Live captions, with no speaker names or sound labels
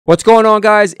What's going on,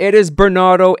 guys? It is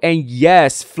Bernardo, and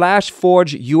yes,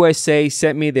 FlashForge USA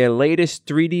sent me their latest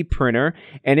 3D printer,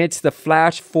 and it's the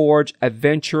FlashForge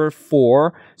Adventurer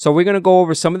 4. So we're going to go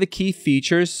over some of the key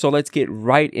features, so let's get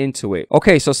right into it.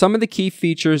 Okay, so some of the key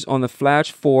features on the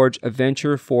FlashForge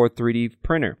Adventurer 4 3D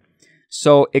printer.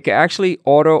 So it can actually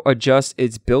auto adjust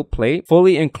its build plate,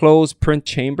 fully enclosed print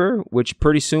chamber, which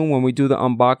pretty soon when we do the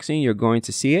unboxing, you're going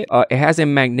to see it. It has a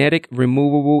magnetic,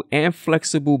 removable, and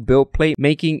flexible build plate,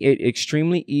 making it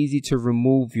extremely easy to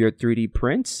remove your 3D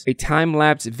prints. A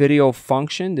time-lapse video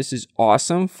function. This is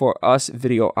awesome for us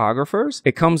videographers.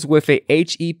 It comes with a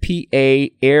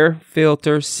HEPA air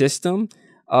filter system.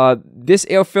 This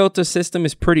air filter system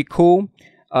is pretty cool.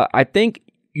 I think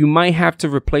you might have to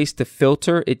replace the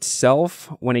filter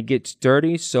itself when it gets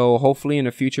dirty. So hopefully in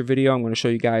a future video, I'm going to show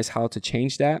you guys how to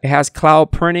change that. It has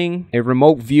cloud printing, a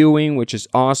remote viewing, which is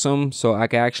awesome. So I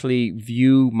can actually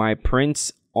view my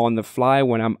prints on the fly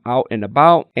when I'm out and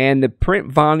about. And the print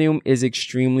volume is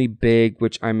extremely big,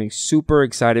 which I'm super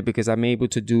excited because I'm able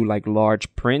to do like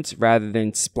large prints rather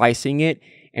than splicing it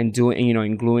and doing,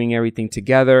 and gluing everything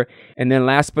together. And then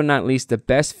last but not least, the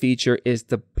best feature is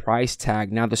the price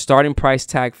tag. Now the starting price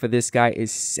tag for this guy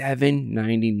is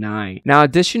 $7.99. Now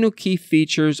additional key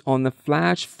features on the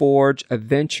FlashForge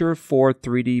Adventurer 4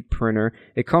 3D printer.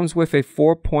 It comes with a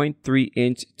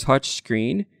 4.3-inch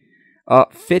touchscreen.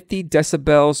 50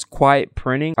 decibels quiet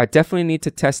printing. I definitely need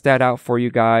to test that out for you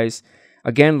guys.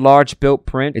 Again, large built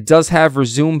print. It does have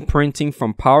resume printing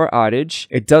from power outage.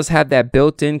 It does have that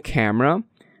built-in camera,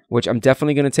 which I'm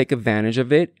definitely going to take advantage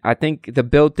of it. I think the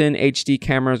built-in HD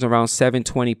camera is around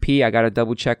 720p. I got to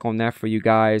double check on that for you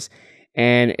guys.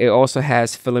 And it also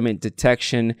has filament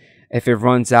detection. If it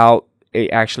runs out,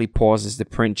 it actually pauses the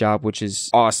print job, which is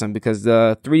awesome because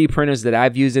the 3D printers that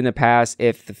I've used in the past,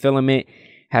 if the filament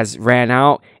has ran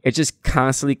out, it's just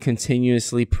constantly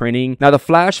continuously printing. Now the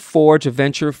FlashForge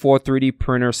Adventurer 4 3D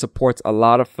printer supports a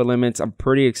lot of filaments. I'm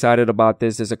pretty excited about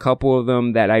this. There's a couple of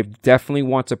them that I definitely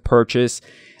want to purchase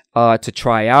to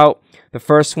try out. The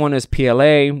first one is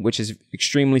PLA, which is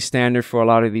extremely standard for a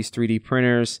lot of these 3D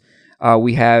printers.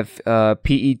 We have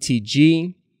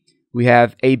PETG. We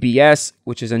have ABS,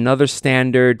 which is another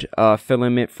standard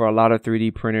filament for a lot of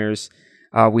 3D printers.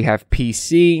 We have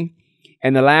PC.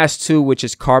 And the last two, which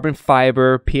is carbon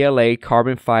fiber, PLA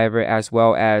carbon fiber, as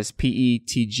well as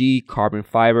PETG carbon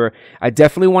fiber. I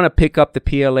definitely want to pick up the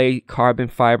PLA carbon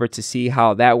fiber to see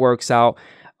how that works out.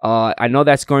 I know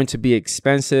that's going to be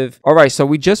expensive. All right, so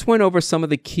we just went over some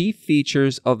of the key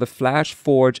features of the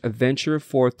FlashForge Adventurer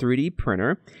 4 3D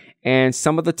printer and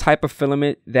some of the type of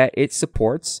filament that it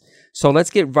supports. So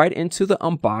let's get right into the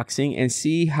unboxing and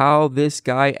see how this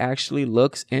guy actually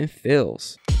looks and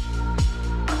feels.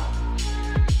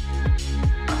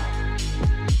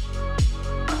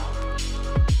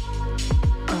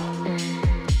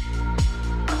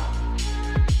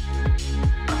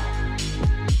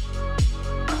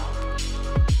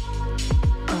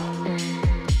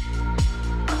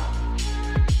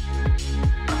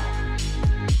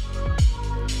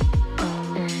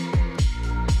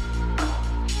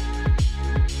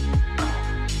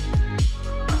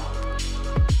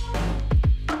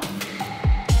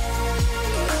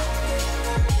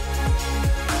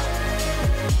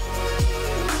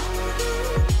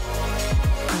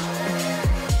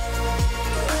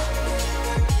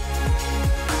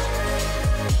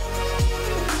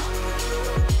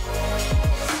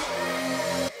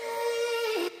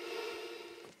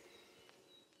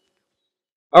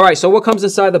 All right, so what comes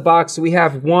inside the box? We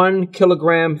have 1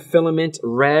 kilogram filament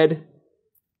red.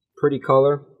 Pretty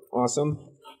color. Awesome.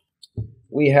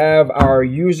 We have our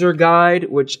user guide,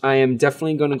 which I am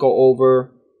definitely going to go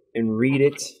over and read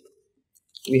it.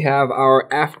 We have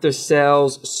our after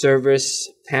sales service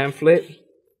pamphlet.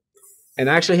 And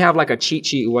I actually have like a cheat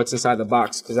sheet of what's inside the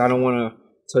box because I don't want to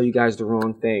tell you guys the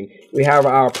wrong thing. We have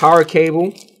our power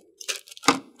cable.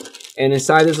 And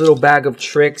inside this little bag of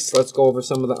tricks, let's go over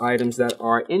some of the items that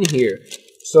are in here.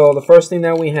 So the first thing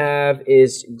that we have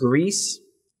is grease.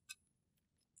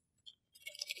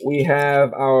 We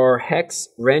have our hex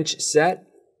wrench set.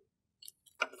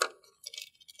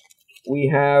 We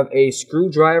have a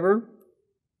screwdriver.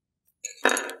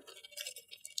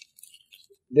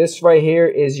 This right here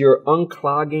is your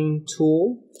unclogging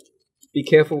tool. Be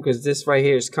careful because this right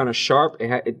here is kind of sharp.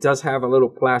 It does have a little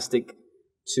plastic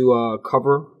to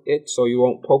cover it so you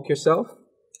won't poke yourself.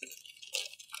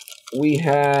 We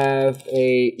have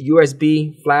a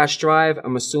USB flash drive.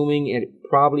 I'm assuming it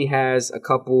probably has a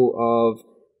couple of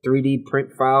 3D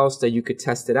print files that you could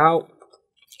test it out.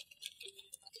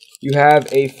 You have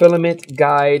a filament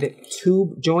guide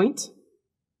tube joint.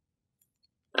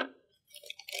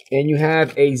 And you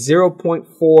have a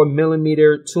 0.4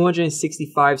 millimeter,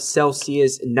 265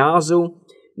 Celsius nozzle.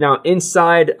 Now,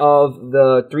 inside of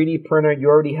the 3D printer, you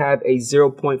already have a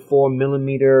 0.4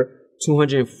 millimeter,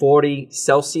 240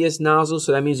 Celsius nozzle.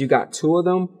 So that means you got two of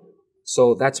them.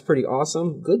 So that's pretty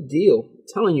awesome. Good deal. I'm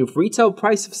telling you, retail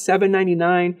price of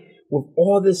 $7.99 with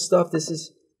all this stuff. This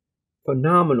is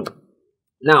phenomenal.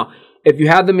 Now, if you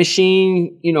have the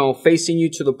machine, you know, facing you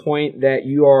to the point that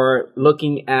you are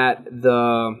looking at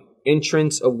the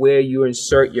entrance of where you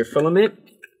insert your filament,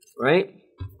 right?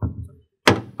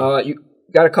 You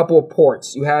got a couple of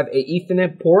ports. You have a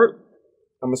Ethernet port.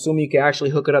 I'm assuming you can actually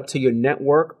hook it up to your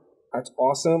network. That's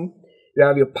awesome. You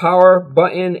have your power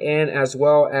button and as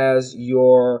well as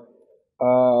your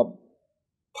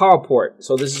power port.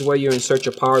 So this is where you insert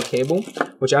your power cable,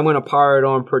 which I'm going to power it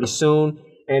on pretty soon.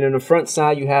 And on the front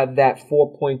side, you have that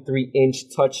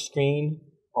 4.3-inch touch screen.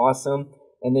 Awesome.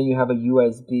 And then you have a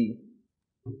USB.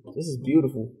 This is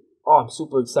beautiful. Oh, I'm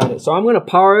super excited. So I'm going to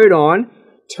power it on,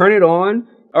 turn it on.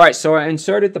 All right, so I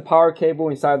inserted the power cable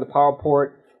inside the power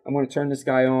port. I'm going to turn this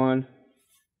guy on.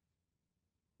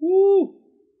 Woo!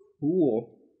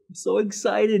 Cool. I'm so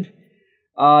excited.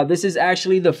 This is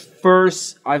actually the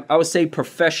first, I would say,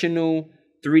 professional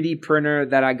 3D printer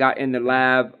that I got in the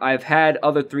lab. I've had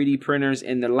other 3D printers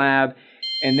in the lab,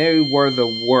 and they were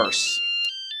the worst.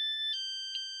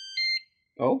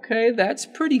 Okay, that's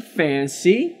pretty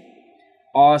fancy.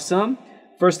 Awesome.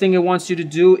 First thing it wants you to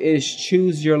do is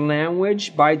choose your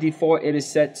language. By default, it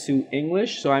is set to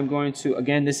English. So I'm going to,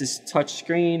 again, this is touch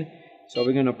screen. So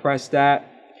we're going to press that.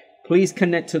 Please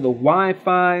connect to the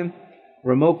Wi-Fi.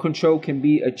 Remote control can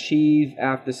be achieved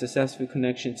after successful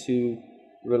connection to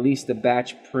release the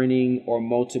batch printing or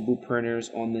multiple printers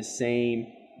on the same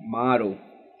model.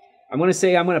 I'm going to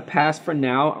say I'm going to pass for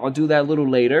now. I'll do that a little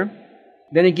later.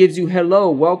 Then it gives you, hello,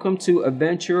 welcome to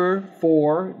Adventurer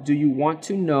 4. Do you want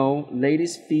to know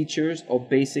latest features or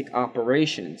basic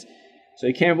operations? So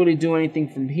you can't really do anything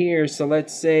from here. So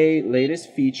let's say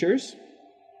latest features.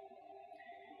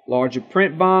 Larger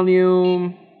print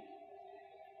volume.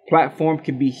 Platform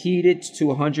can be heated to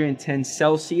 110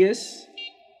 Celsius.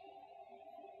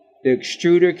 The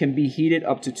extruder can be heated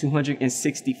up to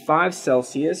 265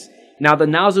 Celsius. Now, the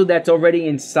nozzle that's already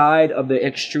inside of the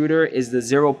extruder is the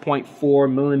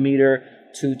 0.4 millimeter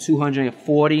to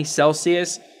 240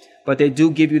 Celsius. But they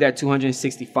do give you that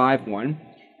 265 one.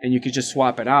 And you can just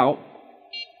swap it out.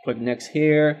 Click next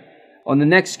here. On the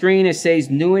next screen, it says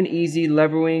new and easy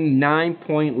leveling,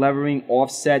 9-point leveling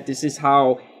offset. This is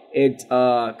how it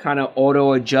kind of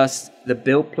auto adjusts the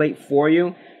build plate for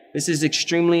you. This is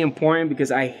extremely important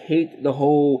because I hate the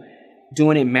whole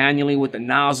doing it manually with the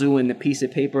nozzle and the piece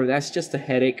of paper. That's just a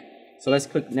headache. So let's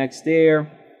click next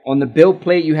there. On the build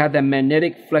plate, you have that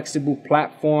magnetic flexible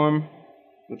platform,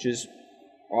 which is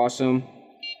awesome.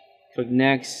 Click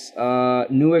next.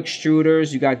 New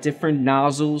extruders. You got different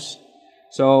nozzles.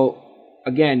 So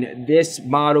again, this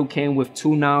model came with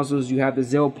two nozzles. You have the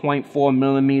 0.4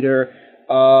 millimeter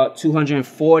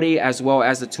 240 as well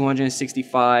as the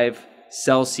 265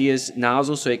 Celsius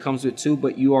nozzle. So it comes with two,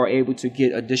 but you are able to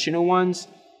get additional ones.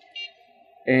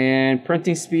 And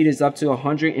printing speed is up to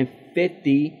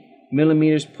 150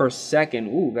 millimeters per second.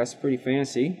 Ooh, that's pretty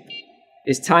fancy.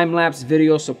 Is time-lapse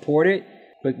video supported?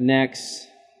 Click next.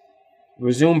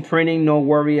 Resume printing, no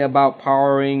worry about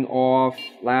powering off.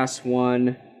 Last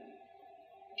one.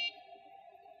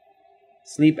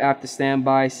 Sleep after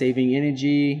standby, saving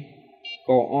energy.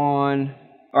 Go on.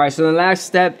 All right, so the last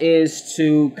step is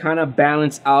to kind of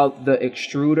balance out the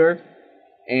extruder.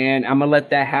 And I'm going to let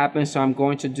that happen, so I'm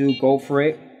going to do go for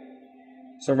it.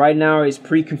 So right now it's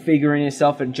pre-configuring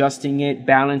itself, adjusting it,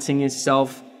 balancing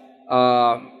itself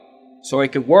so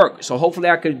it could work. So hopefully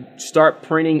I could start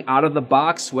printing out of the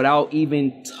box without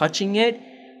even touching it.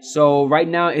 So right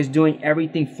now it's doing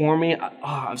everything for me.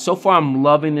 So far I'm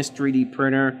loving this 3D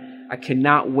printer. I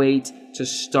cannot wait to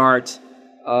start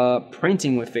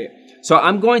printing with it. So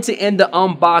I'm going to end the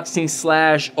unboxing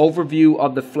 / overview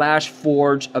of the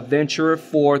FlashForge Adventurer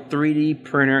 4 3D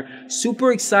printer.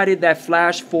 Super excited that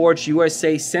FlashForge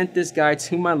USA sent this guy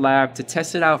to my lab to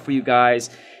test it out for you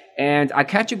guys. And I'll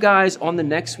catch you guys on the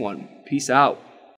next one. Peace out.